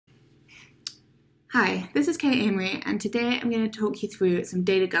Hi, this is Kate Amory, and today I'm going to talk you through some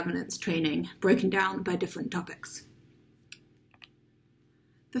data governance training broken down by different topics.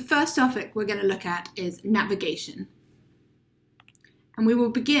 The first topic we're going to look at is navigation. And we will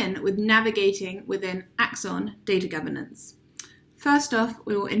begin with navigating within Axon data governance. First off,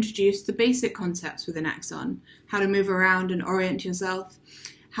 we will introduce the basic concepts within Axon, how to move around and orient yourself,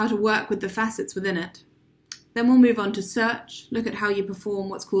 how to work with the facets within it. Then we'll move on to search, look at how you perform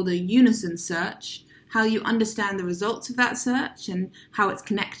what's called a unison search, how you understand the results of that search and how it's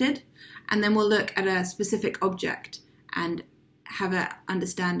connected, and then we'll look at a specific object and have an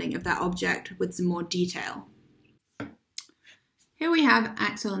understanding of that object with some more detail. Here we have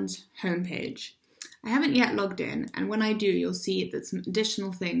Axon's homepage. I haven't yet logged in, and when I do, you'll see that some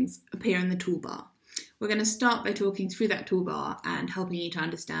additional things appear in the toolbar. We're going to start by talking through that toolbar and helping you to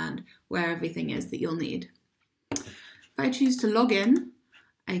understand where everything is that you'll need. If I choose to log in,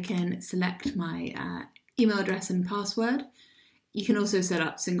 I can select my email address and password. You can also set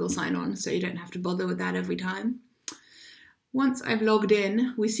up single sign-on, so you don't have to bother with that every time. Once I've logged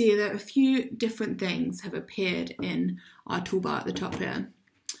in, we see that a few different things have appeared in our toolbar at the top here.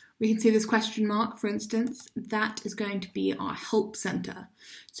 We can see this question mark, for instance. That is going to be our help center.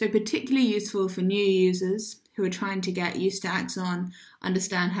 So particularly useful for new users who are trying to get used to Axon,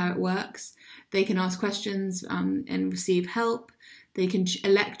 understand how it works. They can ask questions and receive help. They can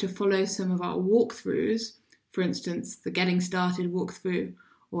elect to follow some of our walkthroughs, for instance, the getting started walkthrough,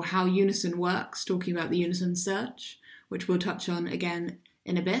 or how Unison works, talking about the Unison search, which we'll touch on again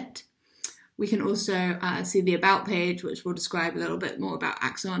in a bit. We can also see the About page, which will describe a little bit more about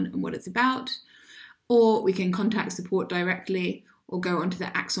Axon and what it's about. Or we can contact support directly or go onto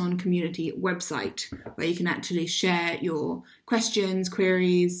the Axon community website, where you can actually share your questions,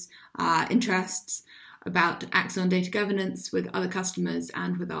 queries, interests about Axon data governance with other customers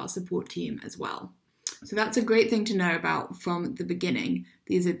and with our support team as well. So that's a great thing to know about from the beginning.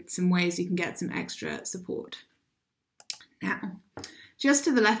 These are some ways you can get some extra support. Now, just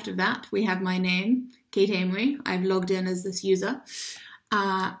to the left of that, we have my name, Kate Amory. I've logged in as this user.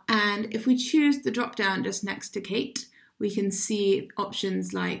 And if we choose the drop-down just next to Kate, we can see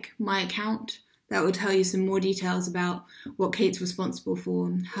options like My Account. That will tell you some more details about what Kate's responsible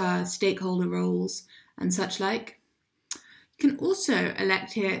for, her stakeholder roles, and such like. You can also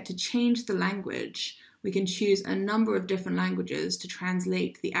elect here to change the language. We can choose a number of different languages to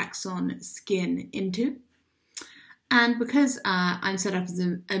translate the Axon skin into. And because I'm set up as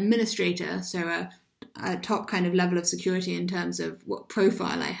an administrator, so a top kind of level of security in terms of what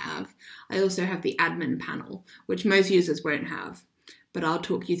profile I have, I also have the admin panel, which most users won't have. But I'll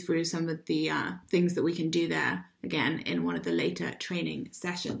talk you through some of the things that we can do there, again, in one of the later training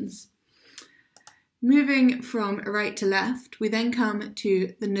sessions. Moving from right to left, we then come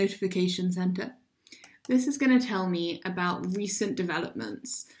to the notification center. This is going to tell me about recent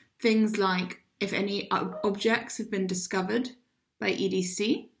developments, things like if any objects have been discovered by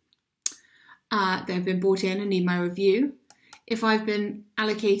EDC, they've been brought in and need my review, if I've been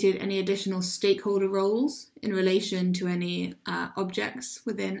allocated any additional stakeholder roles in relation to any objects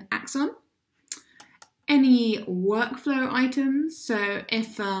within Axon, any workflow items, so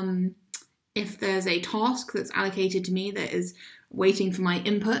if there's a task that's allocated to me that is waiting for my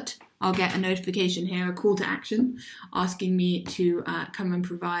input, I'll get a notification here, a call to action, asking me to come and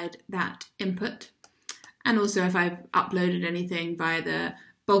provide that input. And also if I've uploaded anything via the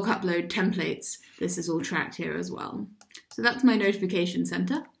bulk upload templates, this is all tracked here as well. So that's my notification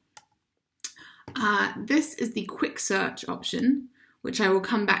center. This is the quick search option, which I will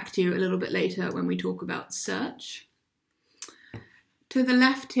come back to a little bit later when we talk about search. To the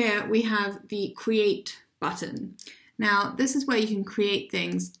left here, we have the Create button. Now, this is where you can create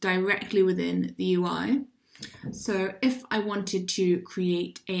things directly within the UI. So if I wanted to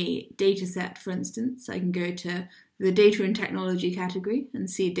create a data set, for instance, I can go to the Data and Technology category and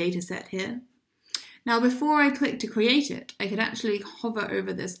see data set here. Now, before I click to create it, I could actually hover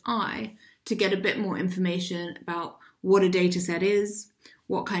over this eye to get a bit more information about what a data set is,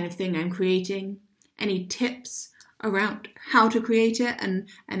 what kind of thing I'm creating, any tips around how to create it, and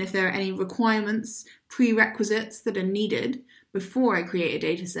if there are any requirements, prerequisites that are needed before I create a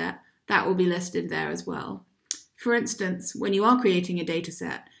data set, that will be listed there as well. For instance, when you are creating a data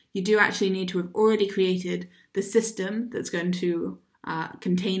set, you do actually need to have already created the system that's going to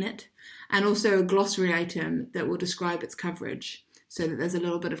contain it, and also a glossary item that will describe its coverage, so that there's a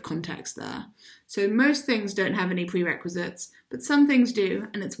little bit of context there. So most things don't have any prerequisites, but some things do,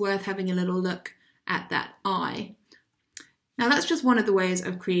 and it's worth having a little look at that eye. Now that's just one of the ways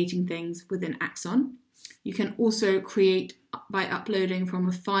of creating things within Axon. You can also create by uploading from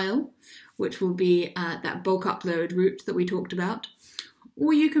a file, which will be that bulk upload route that we talked about.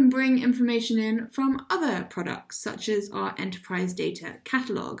 Or you can bring information in from other products, such as our enterprise data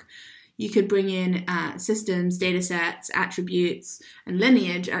catalog. You could bring in systems, datasets, attributes, and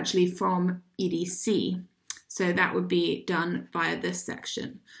lineage actually from EDC. So that would be done via this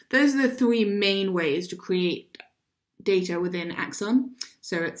section. Those are the three main ways to create data within Axon.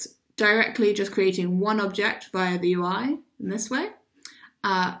 So it's directly just creating one object via the UI in this way,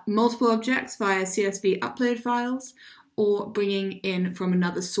 multiple objects via CSV upload files, or bringing in from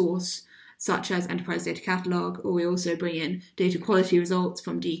another source such as Enterprise Data Catalog, or we also bring in data quality results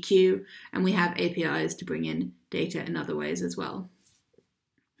from DQ, and we have APIs to bring in data in other ways as well.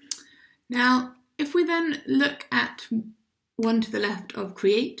 Now, if we then look at one to the left of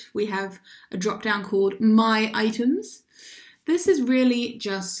Create, we have a drop-down called My Items. This is really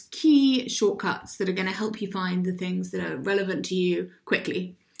just key shortcuts that are going to help you find the things that are relevant to you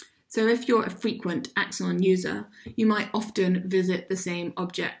quickly. So if you're a frequent Axon user, you might often visit the same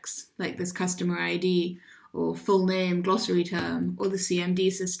objects, like this customer ID, or full name glossary term, or the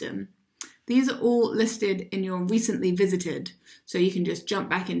CMD system. These are all listed in your recently visited, so you can just jump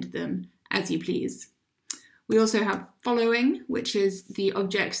back into them as you please. We also have following, which is the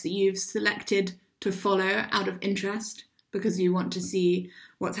objects that you've selected to follow out of interest, because you want to see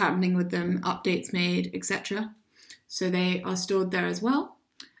what's happening with them, updates made, etc. So they are stored there as well.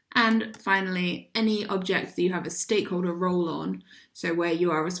 And finally, any object that you have a stakeholder role on, so where you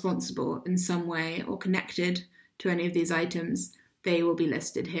are responsible in some way or connected to any of these items, they will be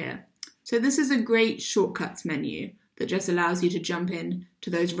listed here. So this is a great shortcuts menu that just allows you to jump in to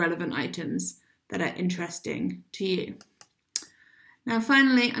those relevant items that are interesting to you. Now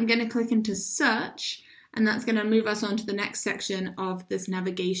finally, I'm going to click into search, and that's going to move us on to the next section of this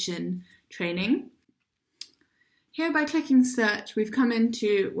navigation training. Here, by clicking search, we've come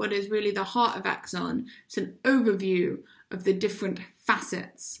into what is really the heart of Axon. It's an overview of the different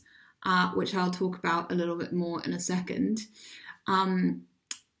facets, which I'll talk about a little bit more in a second.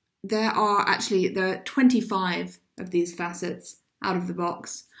 There are 25 of these facets out of the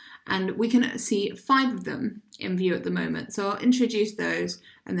box, and we can see 5 of them in view at the moment. So I'll introduce those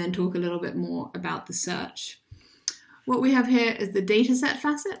and then talk a little bit more about the search. What we have here is the dataset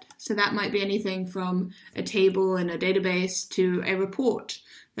facet. So that might be anything from a table in a database to a report.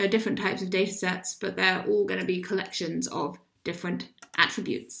 There are different types of datasets, but they're all going to be collections of different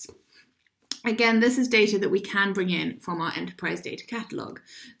attributes. Again, this is data that we can bring in from our enterprise data catalog.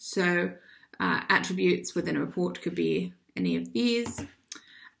 So attributes within a report could be any of these.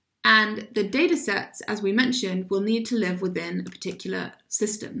 And the datasets, as we mentioned, will need to live within a particular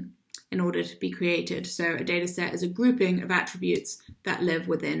system in order to be created. So a dataset is a grouping of attributes that live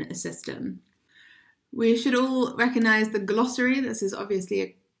within a system. We should all recognize the glossary. This is obviously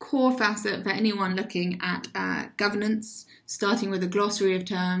a core facet for anyone looking at governance, starting with a glossary of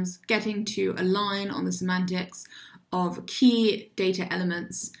terms, getting to align on the semantics of key data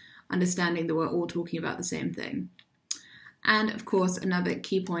elements, understanding that we're all talking about the same thing. And of course, another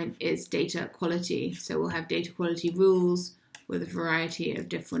key point is data quality. So we'll have data quality rules with a variety of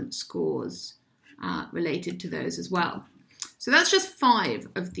different scores related to those as well. So that's just 5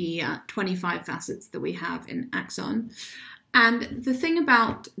 of the 25 facets that we have in Axon. And the thing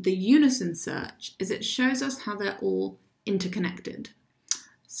about the unison search is it shows us how they're all interconnected.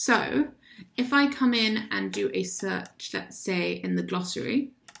 So if I come in and do a search, let's say in the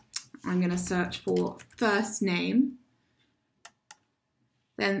glossary, I'm going to search for first name,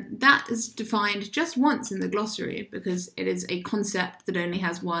 then that is defined just once in the glossary because it is a concept that only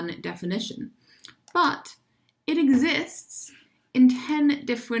has one definition. But it exists in 10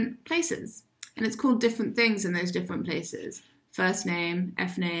 different places, and it's called different things in those different places. First name,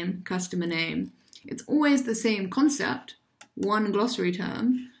 F name, customer name. It's always the same concept, one glossary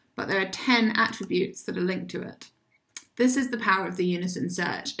term, but there are 10 attributes that are linked to it. This is the power of the unison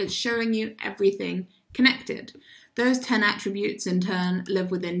search. It's showing you everything connected. Those 10 attributes in turn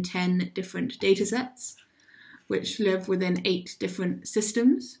live within 10 different datasets, which live within 8 different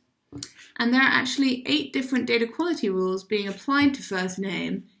systems. And there are actually 8 different data quality rules being applied to first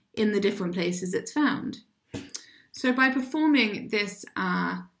name in the different places it's found. So by performing this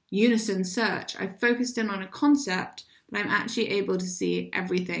unison search, I've focused in on a concept, but I'm actually able to see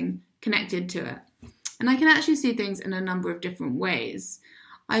everything connected to it. And I can actually see things in a number of different ways.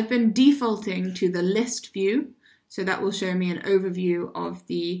 I've been defaulting to the list view, so that will show me an overview of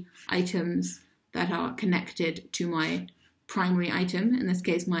the items that are connected to my primary item, in this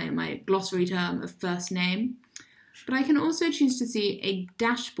case my glossary term of first name. But I can also choose to see a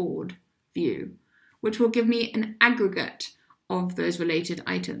dashboard view, which will give me an aggregate of those related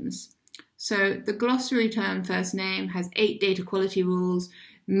items. So the glossary term first name has 8 data quality rules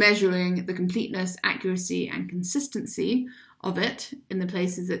measuring the completeness, accuracy, and consistency of it in the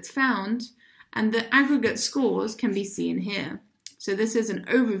places it's found, and the aggregate scores can be seen here. So this is an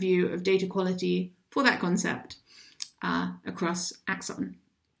overview of data quality for that concept across Axon.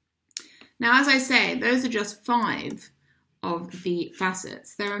 Now, as I say, those are just 5 of the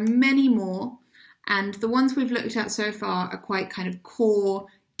facets. There are many more, and the ones we've looked at so far are quite kind of core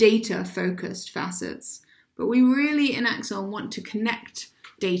data-focused facets. But we really, in Axon, want to connect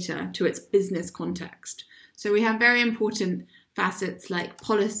data to its business context. So we have very important facets like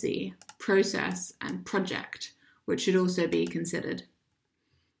policy, process, and project, which should also be considered.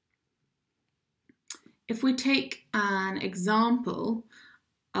 If we take an example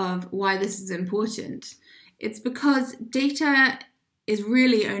of why this is important, it's because data is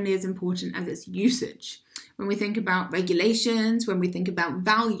really only as important as its usage. When we think about regulations, when we think about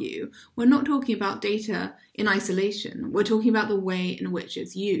value, we're not talking about data in isolation. We're talking about the way in which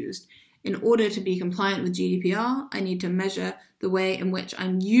it's used. In order to be compliant with GDPR, I need to measure the way in which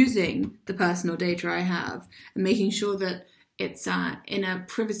I'm using the personal data I have and making sure that it's in a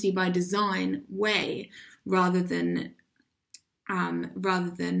privacy by design way rather than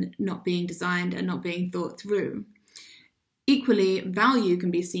not being designed and not being thought through. Equally, value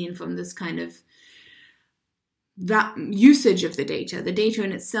can be seen from this kind of that usage of the data. The data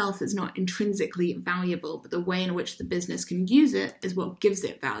in itself is not intrinsically valuable, but the way in which the business can use it is what gives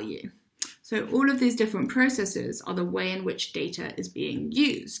it value. So all of these different processes are the way in which data is being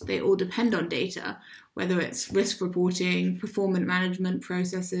used. They all depend on data, whether it's risk reporting, performance management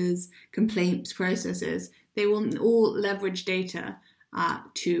processes, complaints processes. They will all leverage data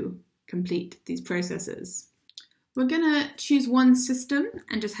to complete these processes. We're going to choose one system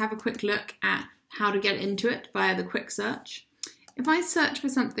and just have a quick look at how to get into it via the quick search. If I search for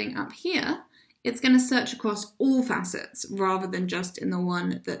something up here, it's going to search across all facets rather than just in the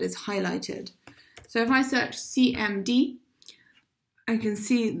one that is highlighted. So if I search CMD, I can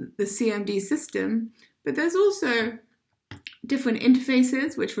see the CMD system, but there's also different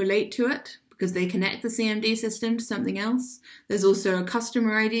interfaces which relate to it because they connect the CMD system to something else. There's also a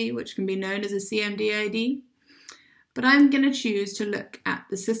customer ID, which can be known as a CMD ID. But I'm going to choose to look at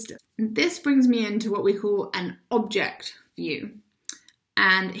the system. And this brings me into what we call an object view.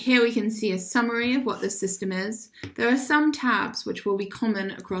 And here we can see a summary of what this system is. There are some tabs which will be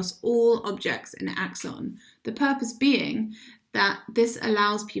common across all objects in Axon. The purpose being that this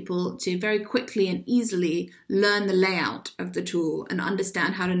allows people to very quickly and easily learn the layout of the tool and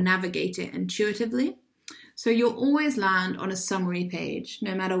understand how to navigate it intuitively. So you'll always land on a summary page,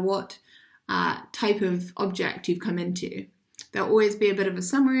 no matter what type of object you've come into. There'll always be a bit of a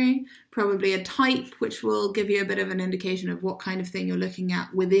summary, probably a type, which will give you a bit of an indication of what kind of thing you're looking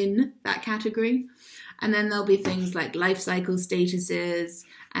at within that category. And then there'll be things like lifecycle statuses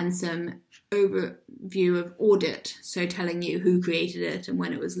and some overview of audit, so telling you who created it and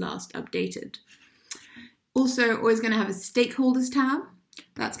when it was last updated. Also, always going to have a stakeholders tab.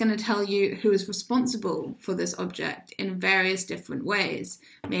 That's going to tell you who is responsible for this object in various different ways.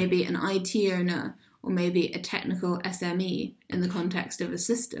 Maybe an IT owner, or maybe a technical SME in the context of a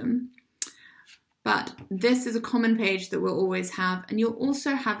system. But this is a common page that we'll always have, and you'll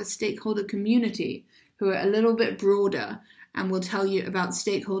also have a stakeholder community who are a little bit broader and will tell you about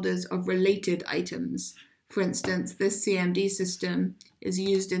stakeholders of related items. For instance, this CMD system is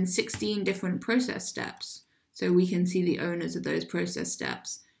used in 16 different process steps, so we can see the owners of those process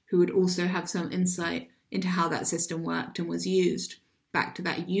steps who would also have some insight into how that system worked and was used, back to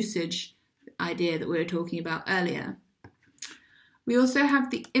that usage idea that we were talking about earlier. We also have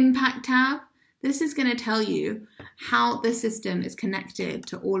the impact tab. This is going to tell you how the system is connected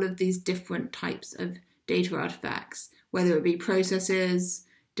to all of these different types of data artifacts, whether it be processes,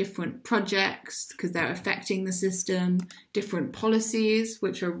 different projects because they're affecting the system, different policies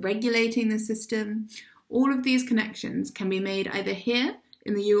which are regulating the system. All of these connections can be made either here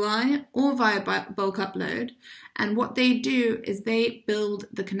in the UI or via bulk upload. And what they do is they build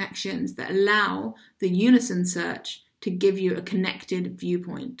the connections that allow the unison search to give you a connected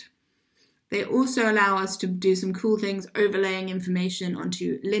viewpoint. They also allow us to do some cool things, overlaying information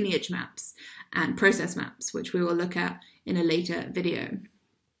onto lineage maps and process maps, which we will look at in a later video.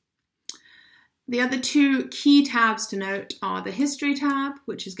 The other two key tabs to note are the History tab,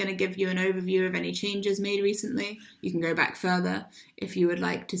 which is going to give you an overview of any changes made recently. You can go back further if you would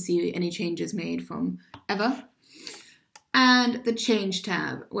like to see any changes made from ever. And the Change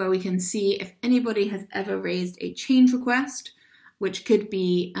tab, where we can see if anybody has ever raised a change request which could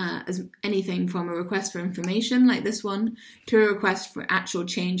be as anything from a request for information, like this one, to a request for actual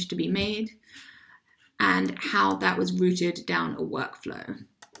change to be made, and how that was routed down a workflow.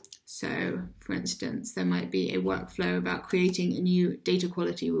 So, for instance, there might be a workflow about creating a new data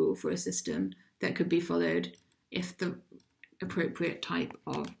quality rule for a system that could be followed if the appropriate type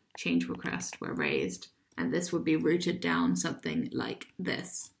of change request were raised, and this would be routed down something like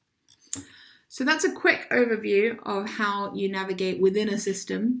this. So that's a quick overview of how you navigate within a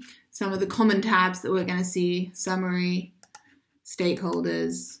system. Some of the common tabs that we're going to see: summary,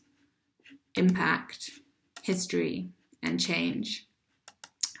 stakeholders, impact, history, and change.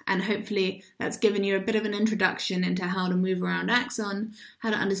 And hopefully that's given you a bit of an introduction into how to move around Axon,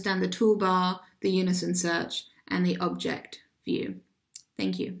 how to understand the toolbar, the unison search, and the object view.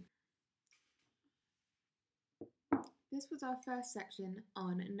 Thank you. This was our first section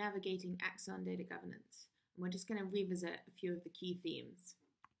on navigating Axon data governance, and we're just going to revisit a few of the key themes.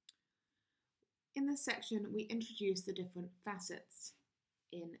 In this section, we introduced the different facets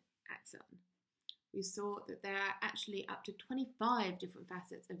in Axon. We saw that there are actually up to 25 different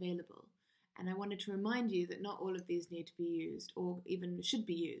facets available, and I wanted to remind you that not all of these need to be used, or even should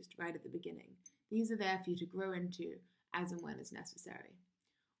be used right at the beginning. These are there for you to grow into as and when is necessary.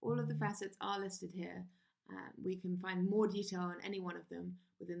 All of the facets are listed here. We can find more detail on any one of them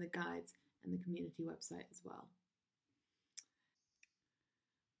within the guides and the community website as well.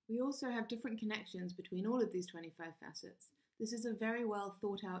 We also have different connections between all of these 25 facets. This is a very well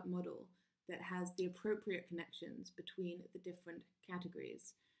thought out model that has the appropriate connections between the different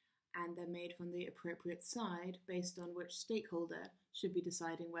categories, and they're made from the appropriate side based on which stakeholder should be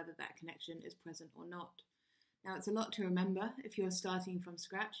deciding whether that connection is present or not. Now, it's a lot to remember. If you're starting from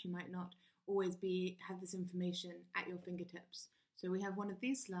scratch, you might not always have this information at your fingertips. So we have one of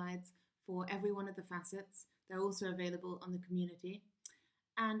these slides for every one of the facets. They're also available on the community,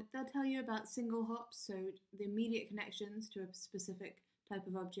 and they'll tell you about single hops, so the immediate connections to a specific type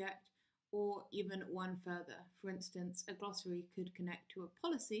of object, or even one further. For instance, a glossary could connect to a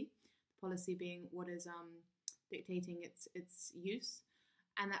policy being what is dictating its use,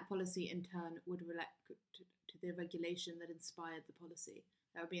 and that policy in turn would relate to the regulation that inspired the policy.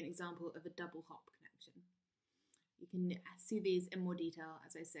 That would be an example of a double hop connection. You can see these in more detail,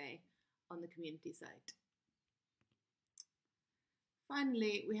 as I say, on the community site.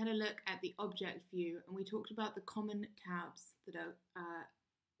 Finally, we had a look at the object view, and we talked about the common tabs that are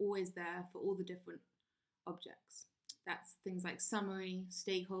always there for all the different objects. That's things like summary,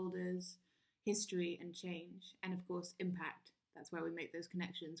 stakeholders, history, and change, and of course impact. That's where we make those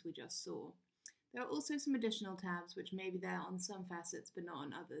connections we just saw. There are also some additional tabs which may be there on some facets but not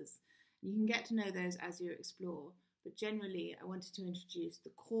on others. You can get to know those as you explore, but generally I wanted to introduce the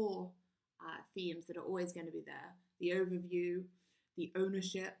core themes that are always going to be there: the overview, the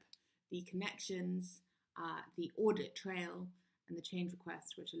ownership, the connections, the audit trail, and the change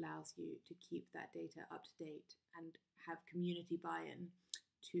request, which allows you to keep that data up to date and have community buy-in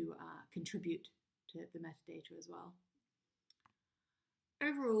to contribute to the metadata as well.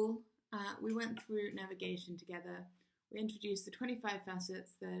 Overall, we went through navigation together. We introduced the 25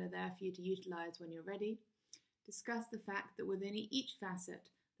 facets that are there for you to utilize when you're ready, discussed the fact that within each facet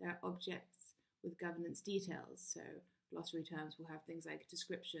there are objects with governance details, so glossary terms will have things like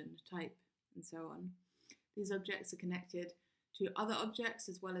description, type, and so on. These objects are connected to other objects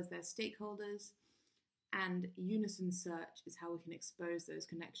as well as their stakeholders, and unison search is how we can expose those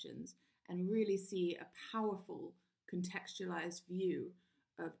connections and really see a powerful contextualized view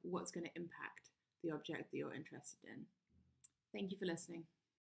of what's going to impact the object that you're interested in. Thank you for listening.